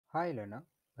Hi Lena,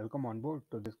 welcome on board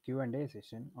to this Q&A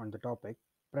session on the topic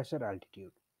pressure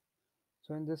altitude.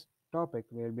 So in this topic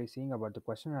we will be seeing about the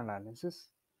question analysis,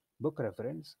 book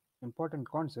reference, important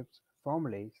concepts,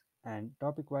 formulas and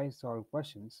topic-wise solved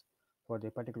questions for the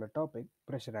particular topic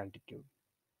pressure altitude.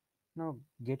 Now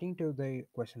getting to the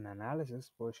question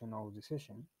analysis portion of the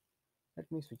session,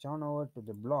 let me switch on over to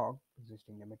the blog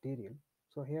existing the material.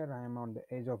 So here I am on the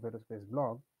Edge of Aerospace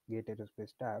blog, GATE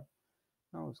Aerospace tab.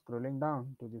 Now scrolling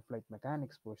down to the flight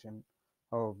mechanics portion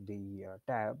of the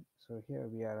tab. So here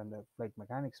we are on the flight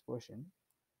mechanics portion.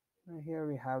 Here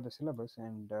we have the syllabus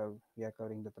and we are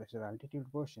covering the pressure altitude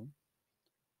portion.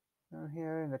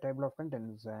 Here in the table of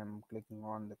contents I am clicking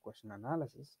on the question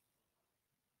analysis.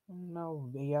 Now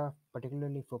we are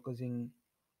particularly focusing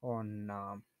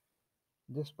on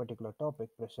this particular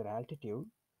topic pressure altitude.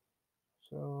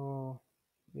 So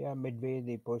we are midway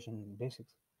the portion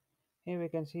basics. Here we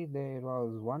can see there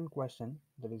was one question,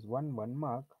 that is one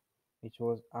mark, which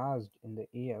was asked in the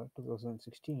year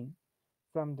 2016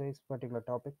 from this particular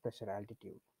topic pressure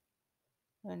altitude.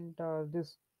 And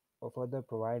this further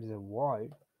provides a void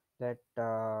that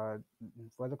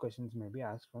further questions may be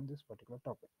asked from this particular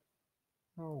topic.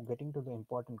 Now getting to the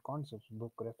important concepts,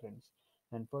 book reference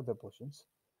and further portions.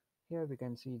 Here we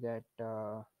can see that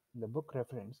the book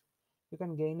reference, you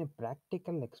can gain a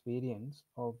practical experience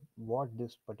of what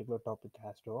this particular topic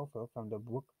has to offer from the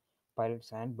book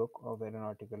Pilot's Handbook of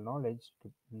Aeronautical Knowledge to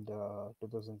the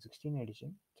 2016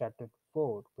 edition, Chapter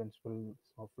 4, Principles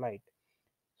of Flight.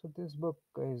 So this book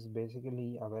is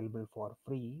basically available for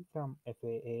free from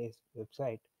FAA's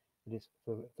website, it is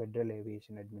Federal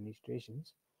Aviation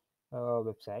Administration's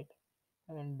website.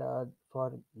 And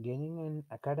for gaining an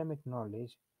academic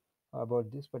knowledge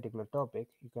about this particular topic,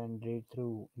 you can read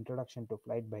through Introduction to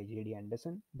Flight by J.D.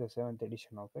 Anderson, the 7th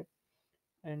edition of it.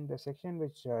 And the section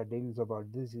which deals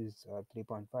about this is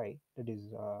 3.5, that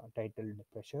is titled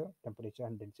Pressure, Temperature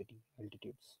and Density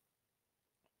Altitudes.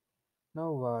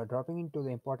 Now, dropping into the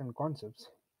important concepts,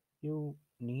 you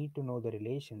need to know the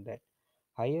relation that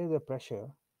higher the pressure,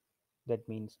 that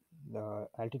means the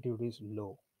altitude is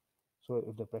low. So,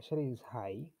 if the pressure is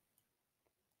high,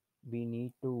 we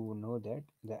need to know that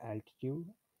the altitude,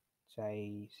 which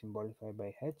I simplify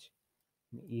by H,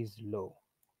 is low.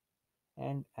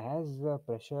 And as the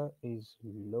pressure is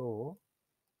low,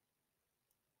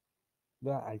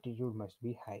 the altitude must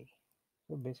be high.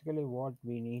 So basically what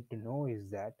we need to know is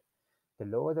that the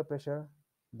lower the pressure,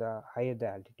 the higher the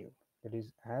altitude. That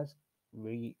is, as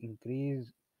we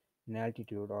increase in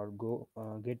altitude or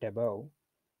get above,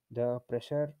 the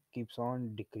pressure keeps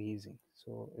on decreasing.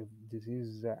 So if this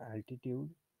is the altitude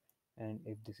and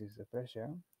if this is the pressure,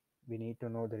 we need to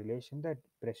know the relation that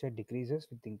pressure decreases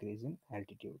with increasing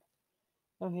altitude.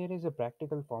 Now here is a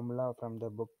practical formula from the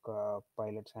book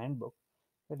Pilot's Handbook.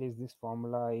 That is, this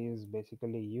formula is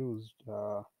basically used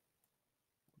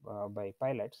by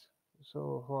pilots.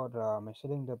 So for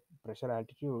measuring the pressure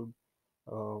altitude,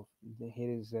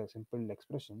 here is a simple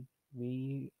expression.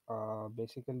 We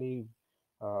basically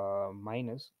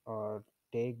minus or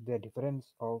take the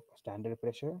difference of standard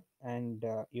pressure and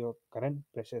your current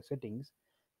pressure settings,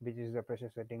 which is the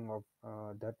pressure setting of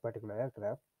that particular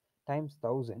aircraft, times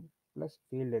 1000 plus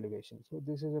field elevation. So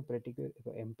this is a pretty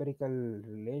empirical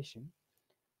relation,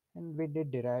 and we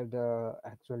did derive the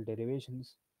actual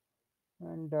derivations.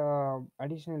 And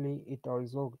additionally, it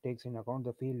also takes in account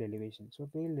the field elevation. So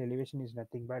field elevation is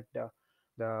nothing but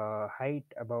the height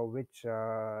above which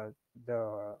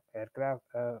the aircraft,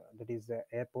 that is the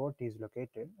airport, is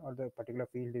located, or the particular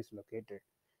field is located.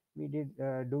 We did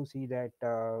do see that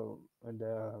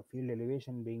the field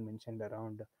elevation being mentioned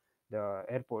around the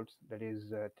airports, that is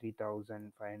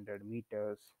 3,500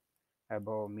 meters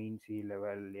above mean sea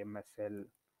level, MSL.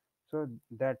 So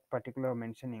that particular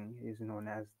mentioning is known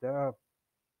as the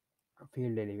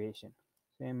field elevation.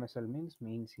 So MSL means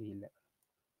mean sea level.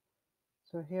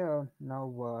 So here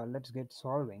now let's get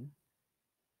solving.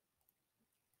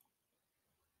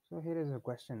 So here is a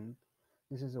question.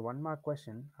 This is a 1 mark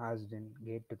question asked in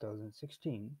GATE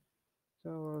 2016.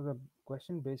 So the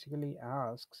question basically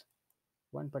asks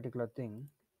one particular thing.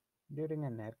 During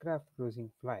an aircraft cruising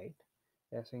flight,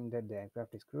 they are saying that the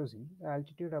aircraft is cruising. The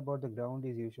altitude above the ground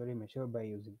is usually measured by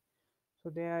using. So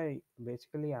they are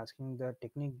basically asking the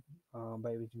technique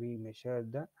by which we measure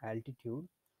the altitude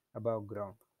above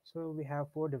ground. So we have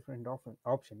four different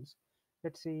options.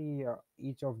 Let's see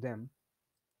each of them.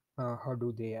 How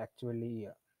do they actually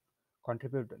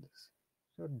contribute to this?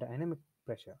 So dynamic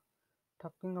pressure.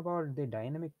 Talking about the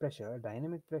dynamic pressure,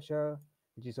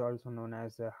 which is also known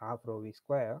as the half rho v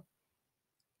square,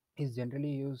 is generally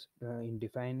used in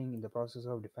the process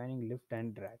of defining lift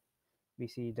and drag. we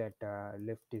see that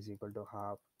lift is equal to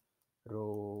half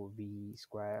rho v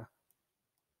square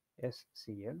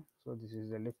SCL. So this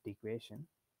is the lift equation.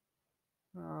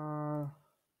 Uh,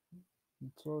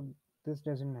 so this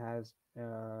does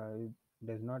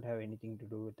not have anything to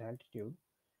do with altitude.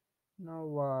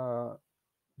 Now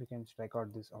we can strike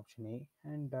out this option A.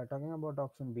 And talking about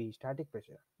option B, static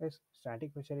pressure. Yes,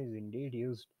 static pressure is indeed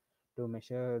used to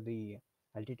measure the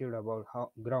altitude above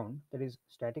ground. That is,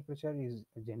 static pressure is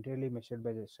generally measured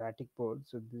by the static pole.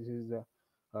 So this is the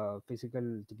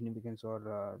physical significance,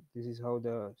 or this is how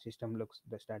the system looks,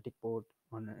 the static port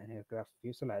on an aircraft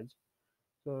fuselage.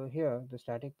 So here the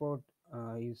static port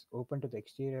is open to the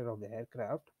exterior of the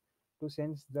aircraft to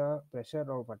sense the pressure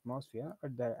of atmosphere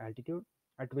at the altitude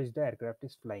at which the aircraft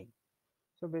is flying.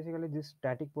 So basically this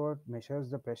static port measures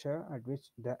the pressure at which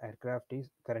the aircraft is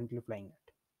currently flying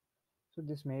at. So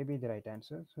this may be the right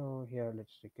answer. So here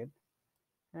let's check it.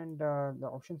 And the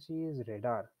option C is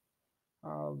radar.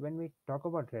 When we talk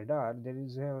about radar, there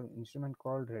is an instrument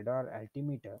called radar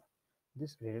altimeter.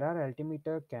 This radar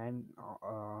altimeter can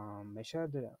measure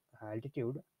the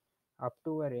altitude up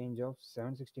to a range of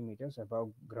 760 meters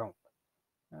above ground.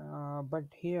 But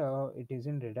here it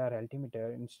isn't radar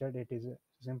altimeter, instead, it is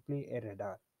simply a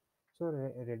radar. So,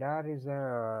 radar is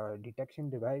a detection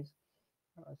device,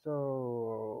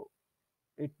 so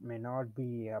it may not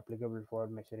be applicable for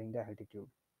measuring the altitude.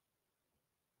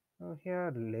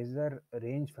 Here, laser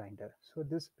rangefinder. So,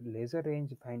 this laser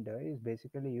rangefinder is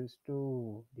basically used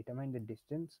to determine the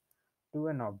distance to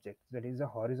an object, that is the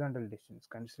horizontal distance.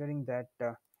 Considering that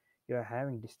you are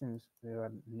having distance, you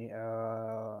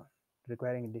are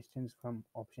requiring distance from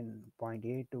option point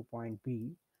A to point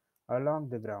B along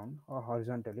the ground or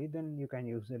horizontally, then you can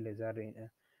use the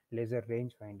laser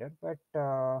rangefinder. But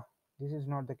this is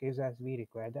not the case, as we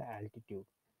require the altitude.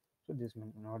 So this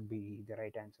may not be the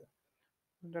right answer.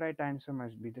 The right answer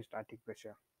must be the static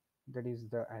pressure. That is,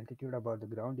 the altitude above the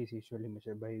ground is usually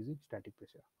measured by using static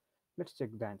pressure. Let's check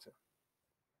the answer.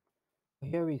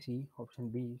 Here we see option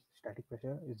B, static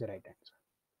pressure, is the right answer.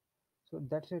 So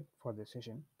that's it for this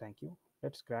session. Thank you.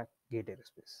 Let's crack GATE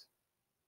Aerospace.